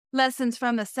lessons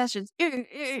from the sessions. There's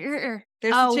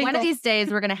the Oh, one of jingle. these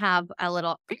days we're gonna have a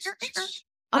little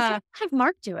Uh, have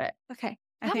Mark do it. okay.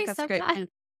 I That'd think be that's so great. fun.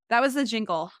 That was the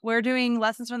jingle. We're doing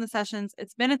lessons from the sessions.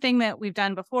 It's been a thing that we've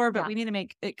done before, but Yeah. we need to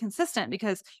make it consistent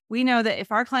because we know that if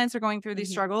our clients are going through these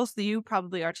Mhm. struggles, you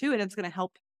probably are too, and it's going to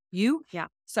help you. Yeah.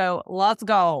 So let's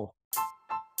go.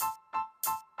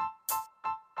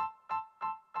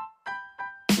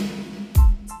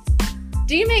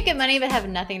 Do you make good money but have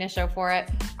nothing to show for it?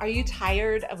 Are you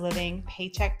tired of living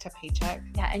paycheck to paycheck?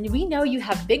 Yeah, and we know you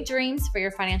have big dreams for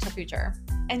your financial future.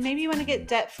 And maybe you want to get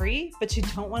debt free, but you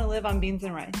don't want to live on beans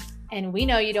and rice. And we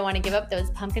know you don't want to give up those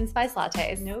pumpkin spice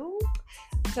lattes. Nope.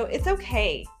 So it's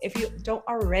okay if you don't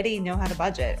already know how to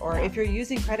budget or if you're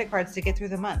using credit cards to get through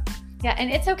the month. Yeah,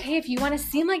 and it's okay if you want to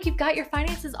seem like you've got your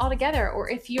finances all together or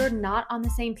if you're not on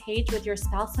the same page with your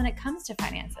spouse when it comes to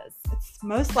finances. It's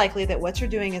most likely that what you're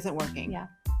doing isn't working. Yeah.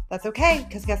 That's okay,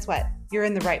 because guess what? You're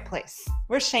in the right place.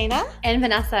 We're Shayna And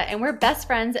Vanessa, and we're best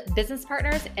friends, business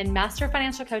partners, and master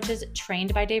financial coaches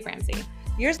trained by Dave Ramsey.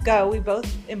 Years ago, we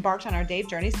both embarked on our Dave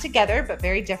journeys together, but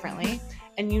very differently.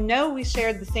 And you know we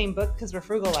shared the same book because we're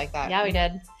frugal like that. Yeah, we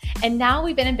did. And now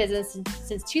we've been in business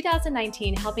since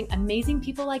 2019, helping amazing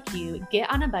people like you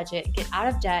get on a budget, get out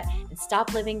of debt, and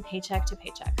stop living paycheck to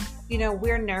paycheck. You know,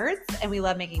 we're nerds and we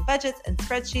love making budgets and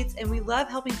spreadsheets, and we love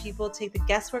helping people take the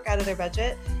guesswork out of their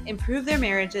budget, improve their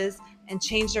marriages, and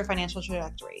change their financial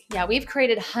trajectory. Yeah, we've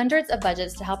created hundreds of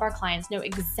budgets to help our clients know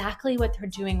exactly what they're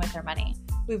doing with their money.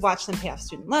 We've watched them pay off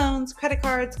student loans, credit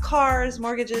cards, cars,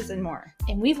 mortgages, and more.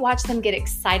 And we've watched them get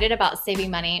excited about saving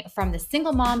money, from the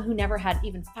single mom who never had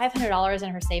even $500 in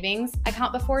her savings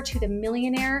account before to the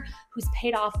millionaire who's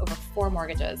paid off over 4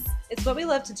 mortgages. It's what we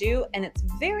love to do, and it's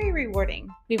very rewarding.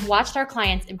 We've watched our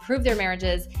clients improve their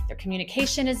marriages, their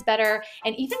communication is better,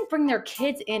 and even bring their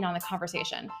kids in on the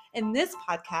conversation. In this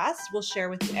podcast, we'll share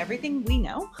with you everything we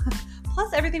know,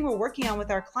 plus everything we're working on with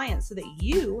our clients so that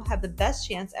you have the best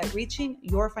chance at reaching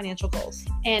your financial goals.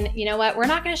 And you know what? We're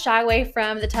not going to shy away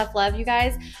from the tough love, you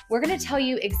guys. We're going to tell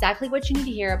you exactly what you need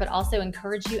to hear, but also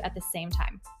encourage you at the same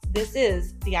time. This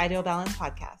is the Ideal Balance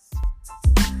Podcast.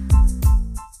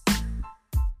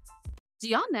 Do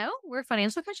y'all know we're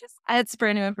financial coaches? It's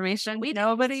brand new information.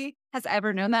 Nobody has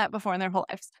ever known that before in their whole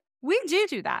lives. We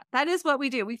do that. That is what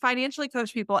we do. We financially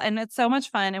coach people, and it's so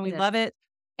much fun, and we love it.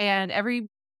 And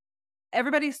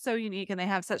everybody's so unique, and they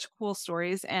have such cool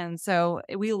stories. And so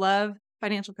we love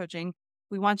financial coaching.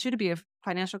 We want you to be a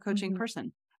financial coaching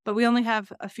person, but we only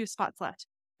have a few spots left.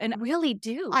 And Really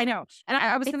do. I know. And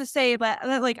I was going to say, but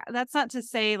like, that's not to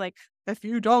say like, if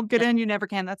you don't get in, you never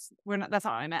can. That's not what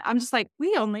I meant. I'm just like,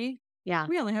 we only have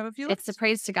a few left. It's the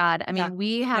praise to God. I mean,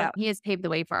 He has paved the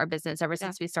way for our business ever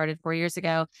since we started 4 years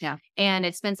ago. Yeah. And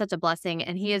it's been such a blessing.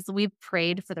 And we've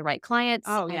prayed for the right clients.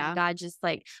 Oh, and yeah. God just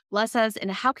like bless us. And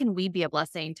how can we be a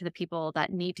blessing to the people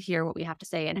that need to hear what we have to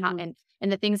say, and how,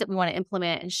 and the things that we want to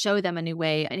implement and show them a new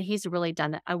way. And He's really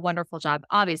done a wonderful job,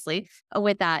 obviously,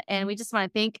 with that. And we just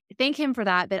want to thank Him for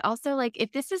that. But also, like,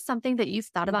 if this is something that you've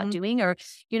thought about doing, or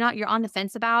you're on the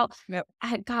fence about,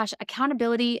 gosh,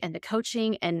 accountability and the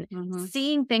coaching and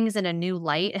seeing things in a new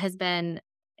light has been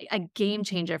a game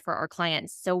changer for our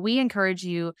clients. So we encourage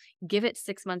you, give it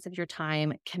 6 months of your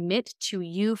time, commit to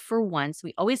you for once.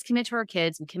 We always commit to our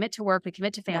kids, we commit to work, we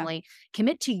commit to family,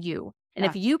 commit to you. And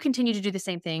if you continue to do the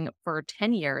same thing for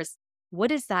 10 years,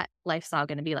 what is that lifestyle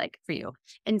going to be like for you?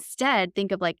 Instead,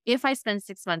 think of like, if I spend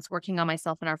 6 months working on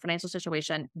myself and our financial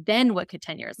situation, then what could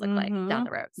 10 years look like down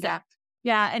the road? So,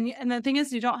 Yeah. And the thing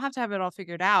is, you don't have to have it all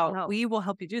figured out. No. We will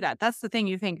help you do that. That's the thing.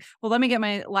 You think, well, let me get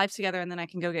my life together and then I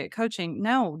can go get coaching.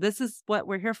 No, this is what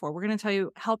we're here for. We're going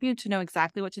to help you to know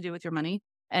exactly what to do with your money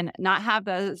and not have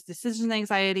those decision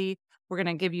anxiety. We're going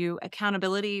to give you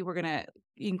accountability. We're going to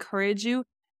encourage you.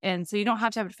 And so you don't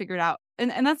have to have it figured out.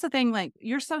 And that's the thing, like,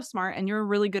 you're so smart and you're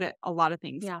really good at a lot of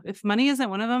things. Yeah. If money isn't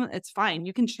one of them, it's fine.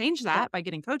 You can change that by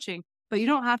getting coaching, but you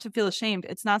don't have to feel ashamed.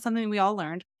 It's not something we all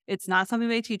learned. It's not something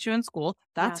they teach you in school.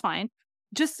 That's fine.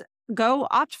 Just go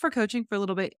opt for coaching for a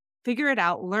little bit, figure it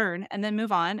out, learn, and then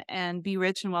move on and be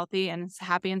rich and wealthy and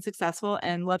happy and successful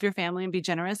and love your family and be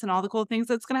generous and all the cool things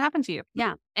that's going to happen to you.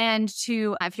 Yeah. And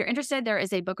if you're interested, there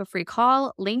is a book a free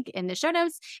call link in the show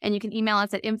notes, and you can email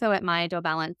us at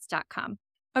info@myidealbalance.com.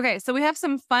 Okay, so we have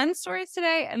some fun stories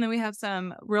today, and then we have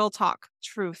some real talk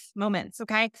truth moments,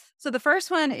 okay? So the first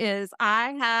one is,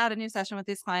 I had a new session with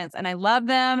these clients and I love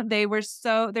them. They're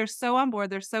so on board.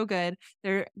 They're so good.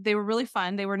 They were really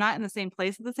fun. They were not in the same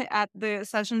place at the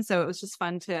session, so it was just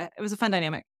fun it was a fun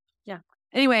dynamic. Yeah.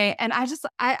 Anyway, and I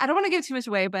don't want to give too much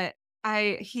away, but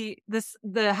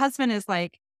the husband is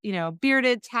like,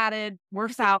 bearded, tatted,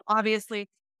 works out, obviously.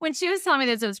 When she was telling me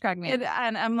this, it was cracking me up.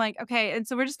 And I'm like, okay. And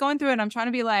so we're just going through it. And I'm trying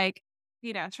to be like,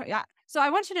 yeah. So I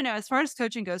want you to know, as far as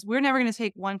coaching goes, we're never going to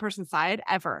take one person's side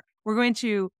ever. We're going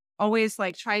to always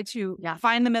like try to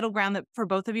find the middle ground that for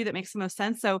both of you that makes the most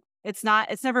sense. So it's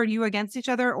never you against each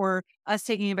other or us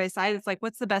taking anybody's side. It's like,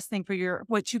 what's the best thing for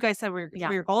what you guys said were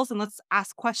for your goals? And let's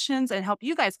ask questions and help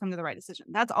you guys come to the right decision.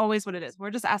 That's always what it is.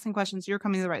 We're just asking questions. You're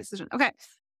coming to the right decision. Okay.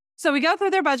 So we go through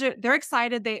their budget. They're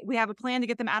excited. We have a plan to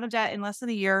get them out of debt in less than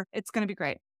a year. It's going to be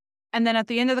great. And then at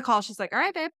the end of the call, she's like, all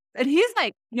right, babe. And he's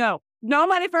like, no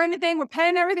money for anything. We're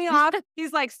paying everything off.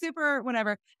 He's like, super,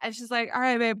 whatever. And she's like, all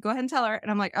right, babe, go ahead and tell her.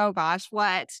 And I'm like, oh gosh,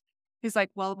 what? He's like,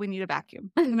 well, we need a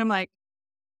vacuum. And I'm like,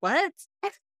 what?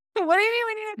 What do you mean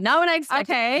we need No one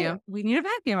expected Okay, we need a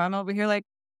vacuum. I'm over here like,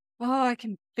 oh,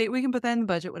 we can put that in the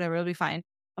budget, whatever, it'll be fine.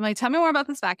 I'm like, tell me more about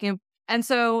this vacuum. And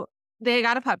so they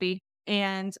got a puppy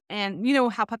and you know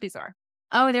how puppies are.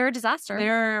 Oh, they're a disaster.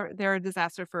 They're a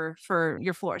disaster for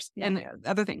your floors and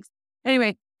other things.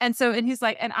 Anyway, and he's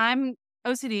like, and I'm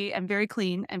OCD and very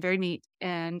clean and very neat.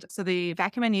 And so the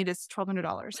vacuum I need is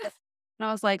 $1,200. And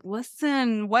I was like,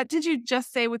 listen, what did you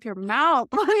just say with your mouth?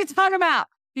 What are you talking about?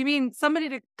 You mean somebody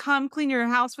to come clean your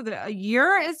house for a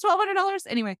year is $1,200?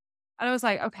 Anyway, and I was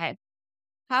like, okay,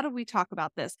 how do we talk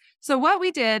about this? So what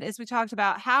we did is we talked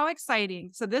about how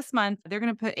exciting. So this month they're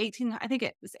going to put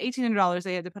 $1,800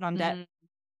 they had to put on debt,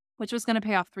 which was going to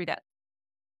pay off 3 debts.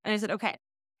 And I said, okay,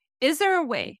 is there a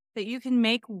way that you can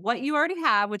make what you already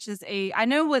have, which is I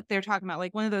know what they're talking about,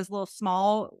 like one of those little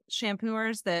small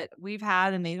shampooers that we've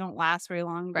had and they don't last very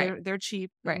long. Right. They're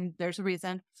cheap. Right. And there's a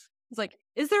reason. It's like,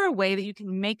 is there a way that you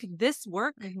can make this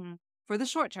work for the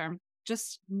short term?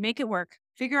 Just make it work.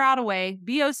 Figure out a way.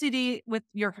 Be OCD with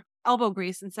your elbow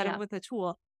grease instead of with a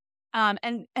tool.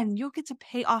 And you'll get to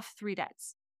pay off 3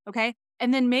 debts. Okay.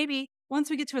 And then maybe once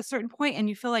we get to a certain point and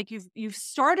you feel like you've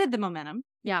started the momentum,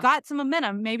 got some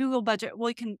momentum, maybe we'll budget. Well,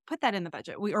 we can put that in the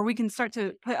budget. We can start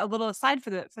to put a little aside for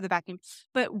the vacuum.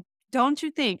 But don't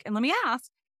you think, and let me ask,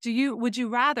 would you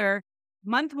rather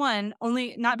month 1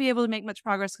 only not be able to make much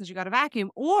progress because you got a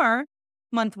vacuum, or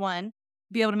month 1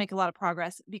 be able to make a lot of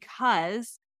progress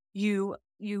because you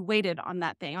waited on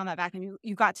that vacuum.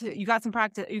 You got some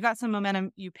practice, you got some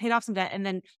momentum, you paid off some debt, and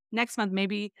then next month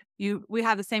maybe we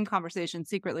have the same conversation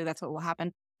secretly. That's what will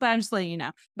happen. But I'm just letting you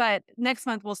know. But next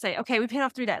month we'll say, okay, we paid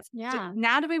off 3 debts. Yeah.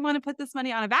 Now do we want to put this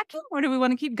money on a vacuum or do we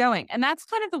want to keep going? And that's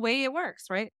kind of the way it works,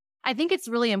 right? I think it's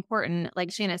really important.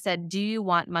 Like Shanna said, do you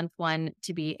want month 1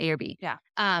 to be A or B? Yeah.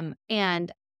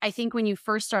 And I think when you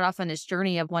first start off on this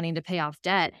journey of wanting to pay off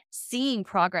debt, seeing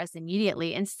progress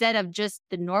immediately instead of just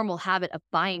the normal habit of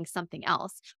buying something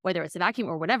else, whether it's a vacuum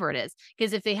or whatever it is.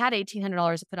 Because if they had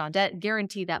 $1,800 to put on debt,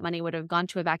 guaranteed that money would have gone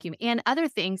to a vacuum and other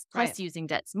things, plus using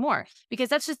debts more. Because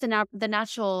that's just your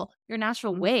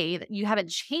natural way that you haven't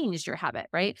changed your habit,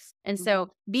 right? And so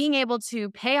being able to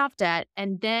pay off debt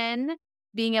and then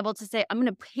being able to say, I'm going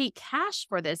to pay cash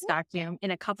for this vacuum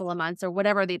in a couple of months or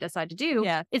whatever they decide to do,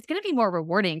 it's going to be more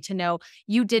rewarding to know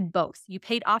you did both. You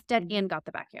paid off debt and got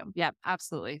the vacuum. Yeah,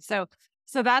 absolutely. So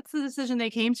that's the decision they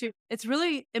came to. It's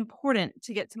really important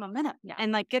to get to momentum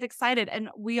and like get excited. And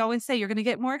we always say you're going to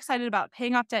get more excited about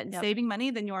paying off debt and saving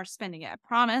money than you are spending it. I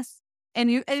promise. And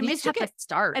it makes you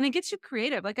start. And it gets you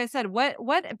creative. Like I said, what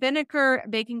vinegar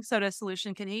baking soda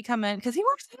solution can he come in? Because he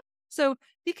works. So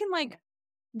he can like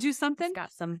do something. He's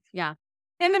got some,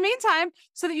 in the meantime,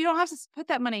 so that you don't have to put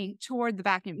that money toward the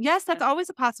vacuum. Yes, that's always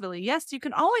a possibility. Yes, you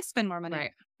can always spend more money.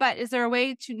 Right. But is there a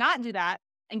way to not do that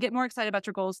and get more excited about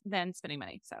your goals than spending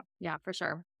money? So yeah, for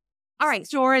sure. All right,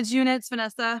 storage units,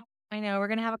 Vanessa. I know we're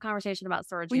going to have a conversation about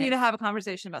storage units. We units. need to have a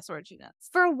conversation about storage units.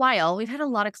 For a while, we've had a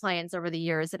lot of clients over the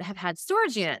years that have had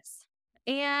storage units.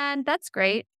 And that's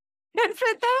great. Good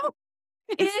fit though.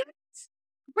 It's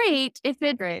great if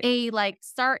it's a like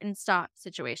start and stop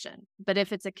situation. But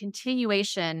if it's a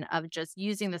continuation of just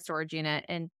using the storage unit,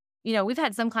 and we've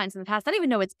had some clients in the past that don't even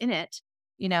know it's in it.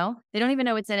 They don't even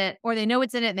know it's in it, or they know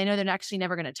it's in it and they know they're actually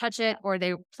never going to touch it, or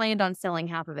they planned on selling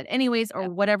half of it anyways, or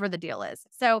whatever the deal is.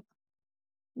 So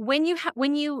when you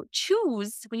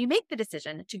make the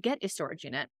decision to get a storage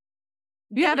unit,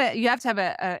 you have to have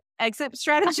a exit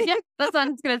strategy. That's what I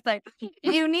was going to say.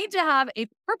 You need to have a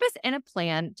purpose and a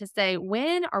plan to say,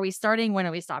 when are we starting? When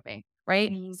are we stopping? Right.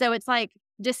 Mm-hmm. So it's like,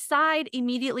 decide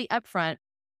immediately upfront,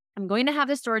 I'm going to have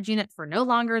the storage unit for no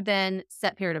longer than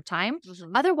set period of time.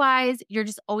 Mm-hmm. Otherwise, you're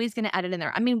just always going to add it in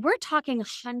there. I mean, we're talking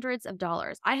hundreds of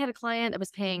dollars. I had a client that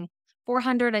was paying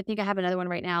 $400. I think I have another one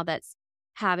right now that's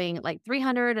having like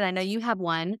 $300. And I know you have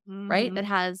one, right, that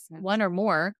has one or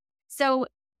more. So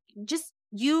just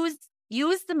use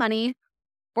the money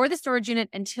for the storage unit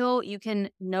until you can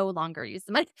no longer use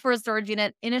the money for a storage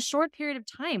unit in a short period of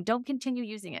time. Don't continue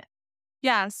using it.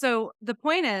 Yeah. So the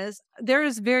point is, there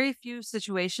is very few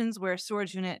situations where a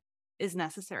storage unit is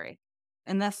necessary.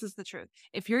 And this is the truth.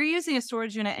 If you're using a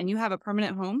storage unit and you have a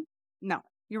permanent home, no,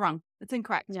 you're wrong. It's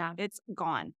incorrect. Yeah. It's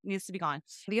gone. It needs to be gone.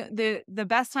 The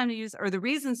best time to use, or the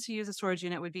reasons to use a storage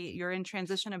unit would be you're in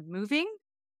transition of moving,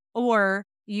 or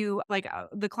you like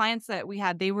the clients that we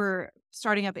had, they were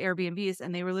starting up Airbnbs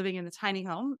and they were living in the tiny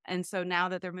home. And so now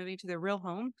that they're moving to their real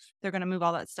home, they're going to move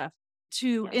all that stuff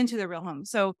into their real home.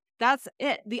 So that's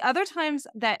it. The other times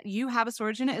that you have a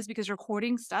storage unit is because you're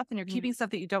hoarding stuff and you're keeping stuff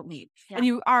that you don't need. Yeah. And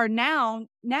you are now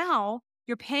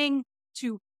you're paying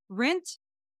to rent,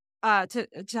 to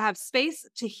have space,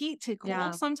 to heat, to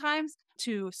cool sometimes,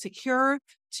 to secure,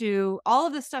 to all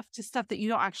of this stuff, to stuff that you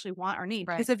don't actually want or need.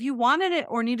 Right. Because if you wanted it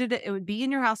or needed it, it would be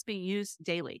in your house being used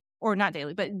daily, or not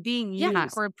daily, but being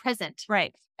used. Or present.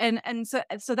 Right. And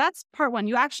so that's part one.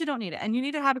 You actually don't need it. And you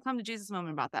need to have a come to Jesus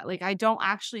moment about that. Like, I don't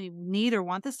actually need or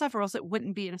want this stuff, or else it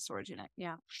wouldn't be in a storage unit.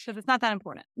 Yeah. Because it's not that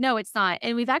important. No, it's not.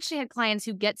 And we've actually had clients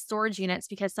who get storage units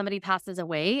because somebody passes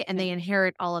away and they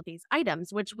inherit all of these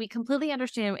items, which we completely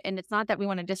understand. And it's not that we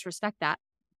want to disrespect that.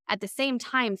 At the same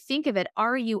time, think of it.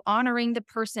 Are you honoring the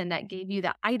person that gave you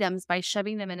the items by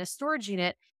shoving them in a storage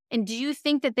unit? And do you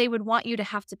think that they would want you to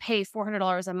have to pay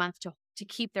 $400 a month to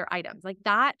keep their items? Like,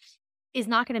 that is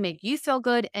not going to make you feel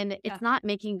good. And it's not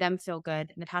making them feel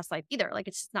good in the past life either. Like,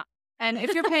 it's just not. And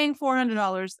if you're paying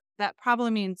 $400, that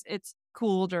probably means it's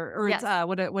cooled or it's,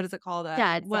 what is it called?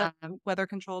 It's weather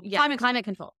controlled. Yeah, climate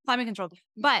controlled. Climate controlled.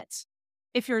 But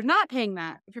if you're not paying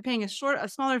that, if you're paying a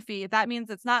smaller fee, that means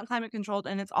it's not climate controlled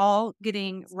and it's all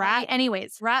getting rat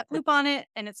poop on it,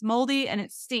 and it's moldy and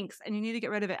it stinks and you need to get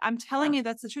rid of it. I'm telling you,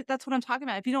 that's the truth. That's what I'm talking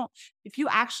about. If you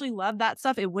actually love that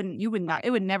stuff, it would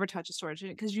never touch a storage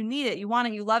unit, because you need it. You want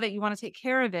it. You love it. You want to take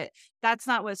care of it. That's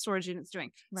not what a storage unit's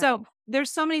doing. Right. So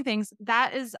there's so many things.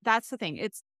 That's the thing.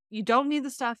 You don't need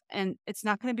the stuff, and it's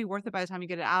not going to be worth it by the time you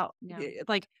get it out. Yeah.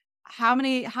 Like, how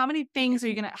many things are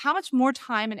you how much more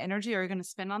time and energy are you going to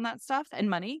spend on that stuff and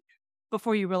money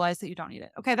before you realize that you don't need it?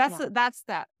 Okay. That's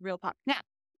that real talk. Now,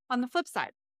 on the flip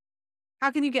side, how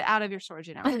can you get out of your storage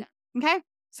unit? Okay.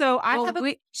 So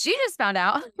she just found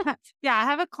out. Yeah. I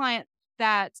have a client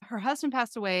that her husband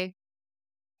passed away.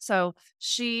 So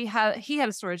he had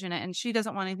a storage unit and she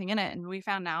doesn't want anything in it. And we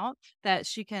found out that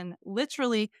she can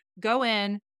literally go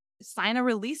in, sign a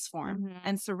release form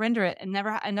and surrender it and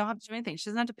don't have to do anything.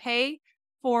 She doesn't have to pay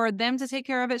for them to take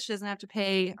care of it. She doesn't have to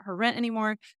pay her rent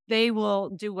anymore. They will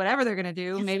do whatever they're going to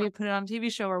do. Maybe put it on a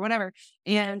TV show or whatever.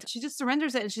 And she just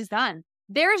surrenders it and she's done.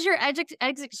 There's your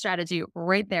exit strategy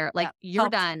right there. Like, you're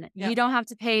done. Yeah. You don't have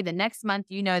to pay the next month.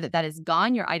 You know that is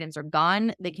gone. Your items are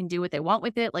gone. They can do what they want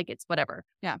with it. Like, it's whatever.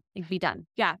 Yeah. It can be done.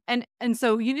 Yeah. And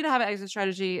so you need to have an exit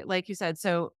strategy, like you said.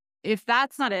 So if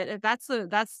that's not it, if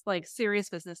that's like serious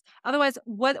business. Otherwise,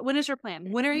 when is your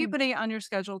plan? When are you putting it on your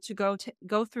schedule to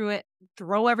go through it,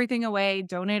 throw everything away,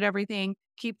 donate everything,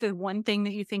 keep the one thing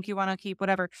that you think you want to keep,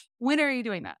 whatever? When are you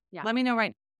doing that? Yeah. Let me know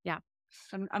right now.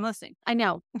 Yeah. I'm listening. I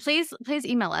know. Please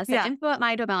email us at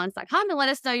info@mydobalance.com and let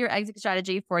us know your exit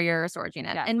strategy for your storage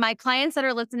unit. Yeah. And my clients that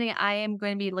are listening, I am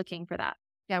going to be looking for that.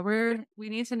 Yeah, we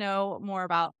need to know more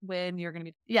about when you're going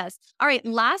to be. Yes. All right.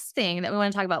 Last thing that we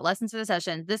want to talk about, lessons for the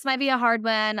session. This might be a hard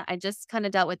one. I just kind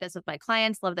of dealt with this with my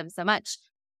clients. Love them so much.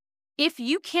 If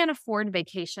you can't afford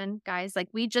vacation, guys, like,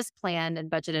 we just planned and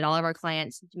budgeted all of our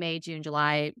clients May, June,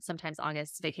 July, sometimes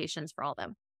August vacations for all of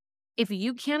them. If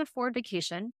you can't afford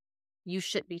vacation, you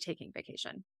should be taking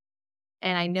vacation.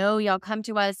 And I know y'all come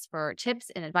to us for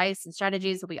tips and advice and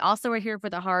strategies, but we also are here for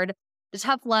the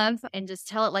tough love, and just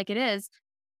tell it like it is.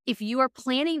 If you are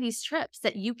planning these trips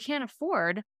that you can't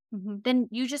afford, then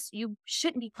you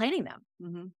shouldn't be planning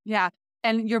them. Yeah.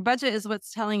 And your budget is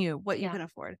what's telling you what you can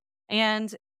afford.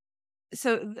 And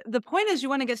so the point is, you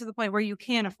want to get to the point where you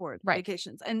can afford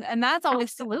vacations. And that's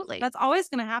always, that's always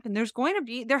going to happen.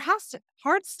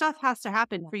 Hard stuff has to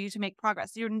happen for you to make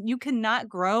progress. You cannot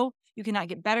grow. You cannot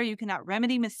get better. You cannot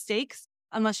remedy mistakes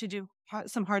unless you do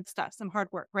some hard stuff, some hard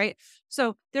work. Right.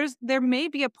 So there may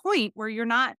be a point where you're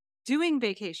not doing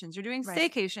vacations, you're doing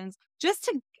staycations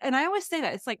and I always say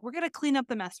that it's like, we're going to clean up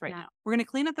the mess now. We're going to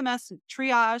clean up the mess,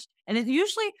 triage. And it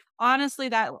usually, honestly,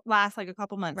 that lasts like a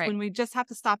couple months when we just have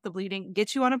to stop the bleeding,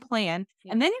 get you on a plan,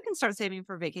 and then you can start saving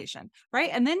for vacation. Right.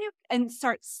 And then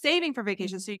start saving for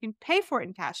vacation so you can pay for it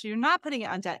in cash. So you're not putting it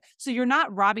on debt. So you're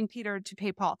not robbing Peter to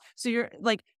pay Paul. So you're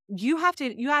like, you have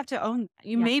to own that.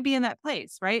 You may be in that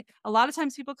place, right? A lot of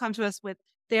times people come to us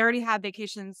they already have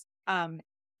vacations,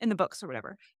 in the books or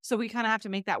whatever. So we kind of have to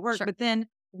make that work. Sure. But then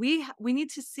we need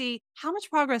to see how much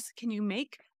progress can you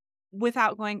make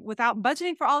without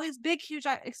budgeting for all these big, huge,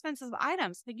 expensive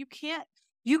items. Like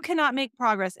you cannot make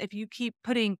progress if you keep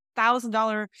putting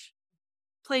 $1,000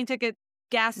 plane ticket,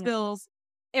 gas bills,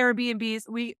 Airbnbs.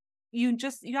 You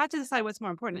have to decide what's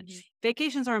more important.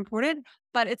 Vacations are important,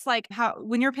 but it's like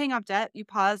when you're paying off debt, you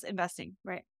pause investing.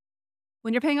 Right.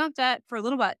 When you're paying off debt for a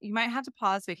little bit, you might have to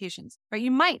pause vacations, right?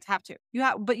 You might have to.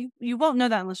 But you won't know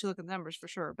that unless you look at the numbers for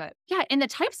sure. But yeah, and the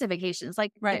types of vacations,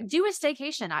 like do a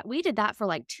staycation. We did that for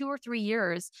like 2 or 3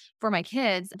 years for my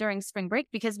kids during spring break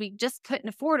because we just couldn't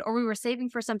afford, or we were saving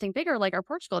for something bigger, like our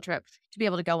Portugal trip, to be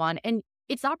able to go on. And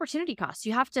it's opportunity cost.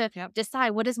 You have to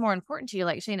decide what is more important to you,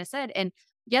 like Shana said. And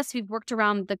yes, we've worked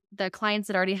around the clients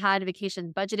that already had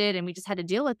vacation budgeted, and we just had to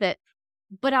deal with it.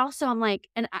 But also I'm like,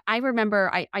 and I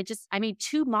remember I made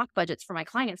 2 mock budgets for my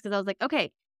clients because I was like, okay,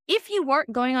 if you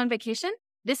weren't going on vacation,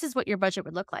 this is what your budget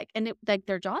would look like. And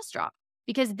their jaws dropped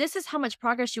because this is how much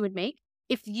progress you would make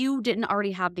if you didn't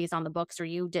already have these on the books or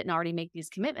you didn't already make these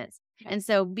commitments. And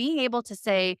so being able to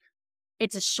say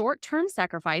it's a short-term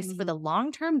sacrifice for the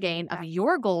long-term gain of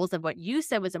your goals of what you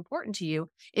said was important to you.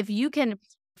 If you can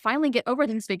finally get over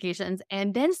these vacations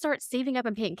and then start saving up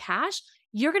and paying cash,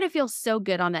 you're going to feel so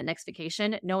good on that next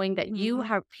vacation, knowing that you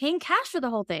are paying cash for the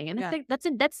whole thing. And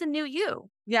that's a new you.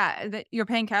 Yeah. That you're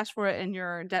paying cash for it and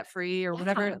you're debt free or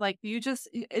whatever. Like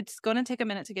it's going to take a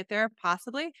minute to get there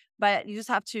possibly, but you just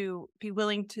have to be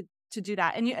willing to do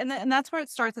that. And that's where it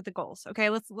starts at the goals. Okay.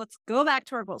 Let's go back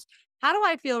to our goals. How do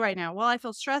I feel right now? Well, I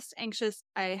feel stressed, anxious.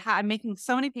 I'm making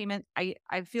so many payments. I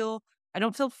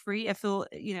don't feel free. I feel,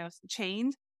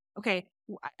 chained. Okay.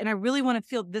 And I really want to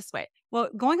feel this way. Well,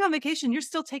 going on vacation, you're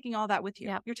still taking all that with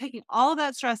you. You're taking all of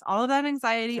that stress, all of that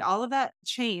anxiety, all of that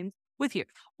chain with you.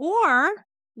 Or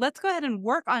let's go ahead and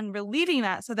work on relieving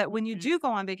that so that when you do go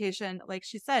on vacation, like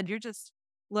she said, you're just,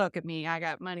 look at me. I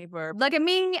got money for. Look at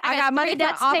me. I got money for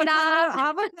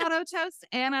avocado toast,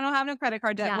 and I don't have no credit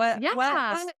card debt. What?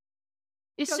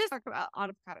 It's just just talk about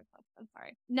avocado toast. I'm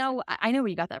sorry. No, I know where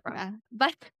you got that from,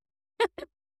 but.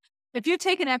 If you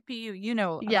take an FPU, you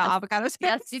know about avocados.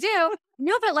 Yes, you do.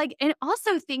 No, but and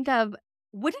also think of,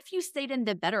 what if you stayed in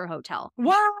the better hotel?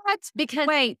 What? Because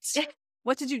wait,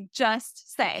 what did you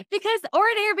just say? Or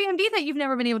an Airbnb that you've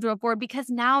never been able to afford, because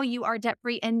now you are debt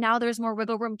free and now there's more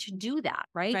wiggle room to do that,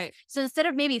 right? So instead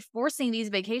of maybe forcing these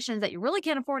vacations that you really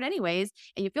can't afford anyways,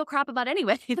 and you feel crap about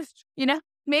anyways,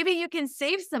 maybe you can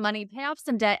save some money, pay off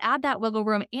some debt, add that wiggle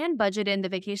room and budget in the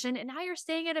vacation. And now you're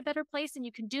staying at a better place and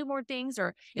you can do more things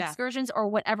or excursions or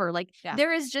whatever.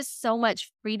 There is just so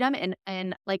much freedom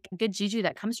and like good juju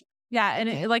that comes from. Yeah.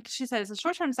 And like she said, it's a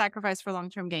short-term sacrifice for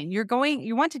long-term gain. You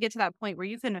want to get to that point where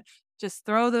you can just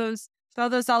throw those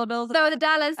dollar bills, throw the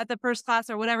dollars at the first class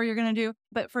or whatever you're going to do.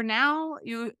 But for now,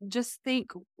 you just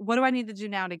think, what do I need to do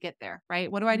now to get there? Right?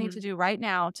 What do I need to do right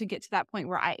now to get to that point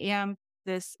where I am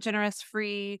this generous,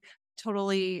 free,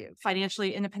 totally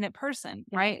financially independent person,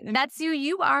 right? And that's who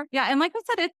you are. Yeah. And like I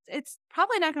said, it's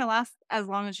probably not going to last as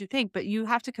long as you think, but you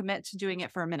have to commit to doing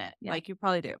it for a minute. Like you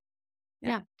probably do.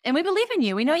 Yeah. And we believe in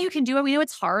you. We know you can do it. We know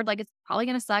it's hard. Like it's probably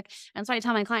going to suck. And so I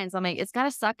tell my clients, I'm like, it's got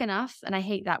to suck enough. And I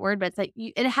hate that word, but it's like,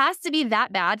 it has to be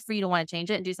that bad for you to want to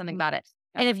change it and do something about it.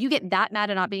 And if you get that mad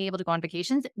at not being able to go on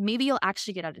vacations, maybe you'll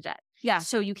actually get out of debt. Yeah.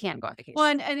 So you can go on vacation. Well,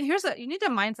 and you need a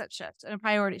mindset shift and a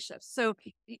priority shift. So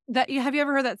have you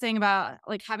ever heard that saying about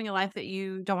like having a life that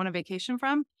you don't want a vacation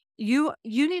from? You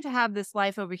need to have this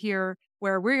life over here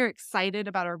where we're excited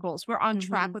about our goals. We're on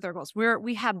track with our goals.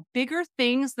 We have bigger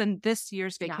things than this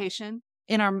year's vacation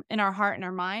in our heart and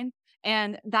our mind.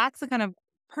 And that's the kind of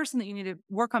person that you need to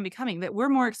work on becoming, that we're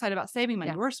more excited about saving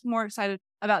money. We're more excited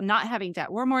about not having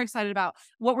debt. We're more excited about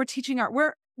what we're teaching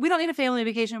we don't need a family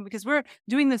vacation because we're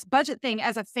doing this budget thing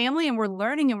as a family and we're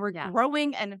learning and we're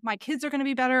growing and my kids are going to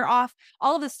be better off,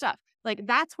 all of this stuff. Like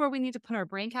that's where we need to put our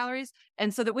brain calories.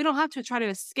 And so that we don't have to try to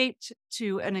escape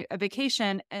to a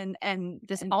vacation and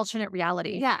this alternate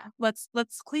reality. Yeah. Let's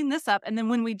clean this up. And then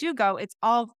when we do go, it's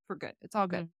all for good. It's all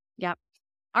good. Yep.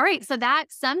 All right. So that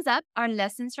sums up our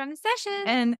lessons from the session.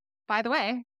 And by the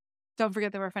way, don't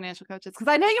forget that we're financial coaches because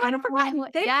I know you might have forgotten.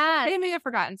 They may have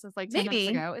forgotten since like 2 months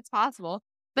ago. It's possible.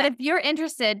 But if you're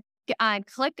interested,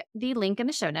 click the link in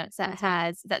the show notes that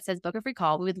says book a free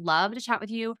call. We would love to chat with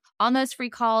you on those free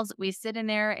calls. We sit in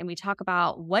there and we talk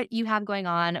about what you have going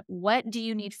on. What do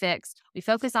you need fixed? We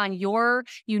focus on your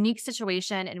unique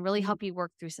situation and really help you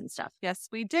work through some stuff. Yes,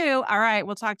 we do. All right.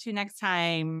 We'll talk to you next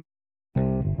time.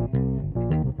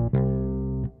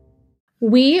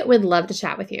 We would love to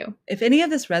chat with you. If any of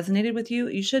this resonated with you,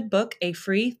 you should book a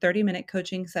free 30-minute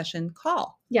coaching session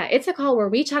call. Yeah, it's a call where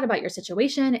we chat about your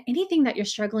situation, anything that you're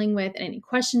struggling with, and any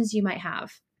questions you might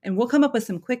have. And we'll come up with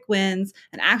some quick wins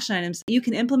and action items you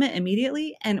can implement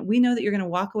immediately. And we know that you're going to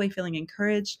walk away feeling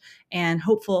encouraged and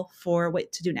hopeful for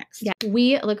what to do next. Yeah,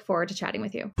 we look forward to chatting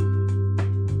with you.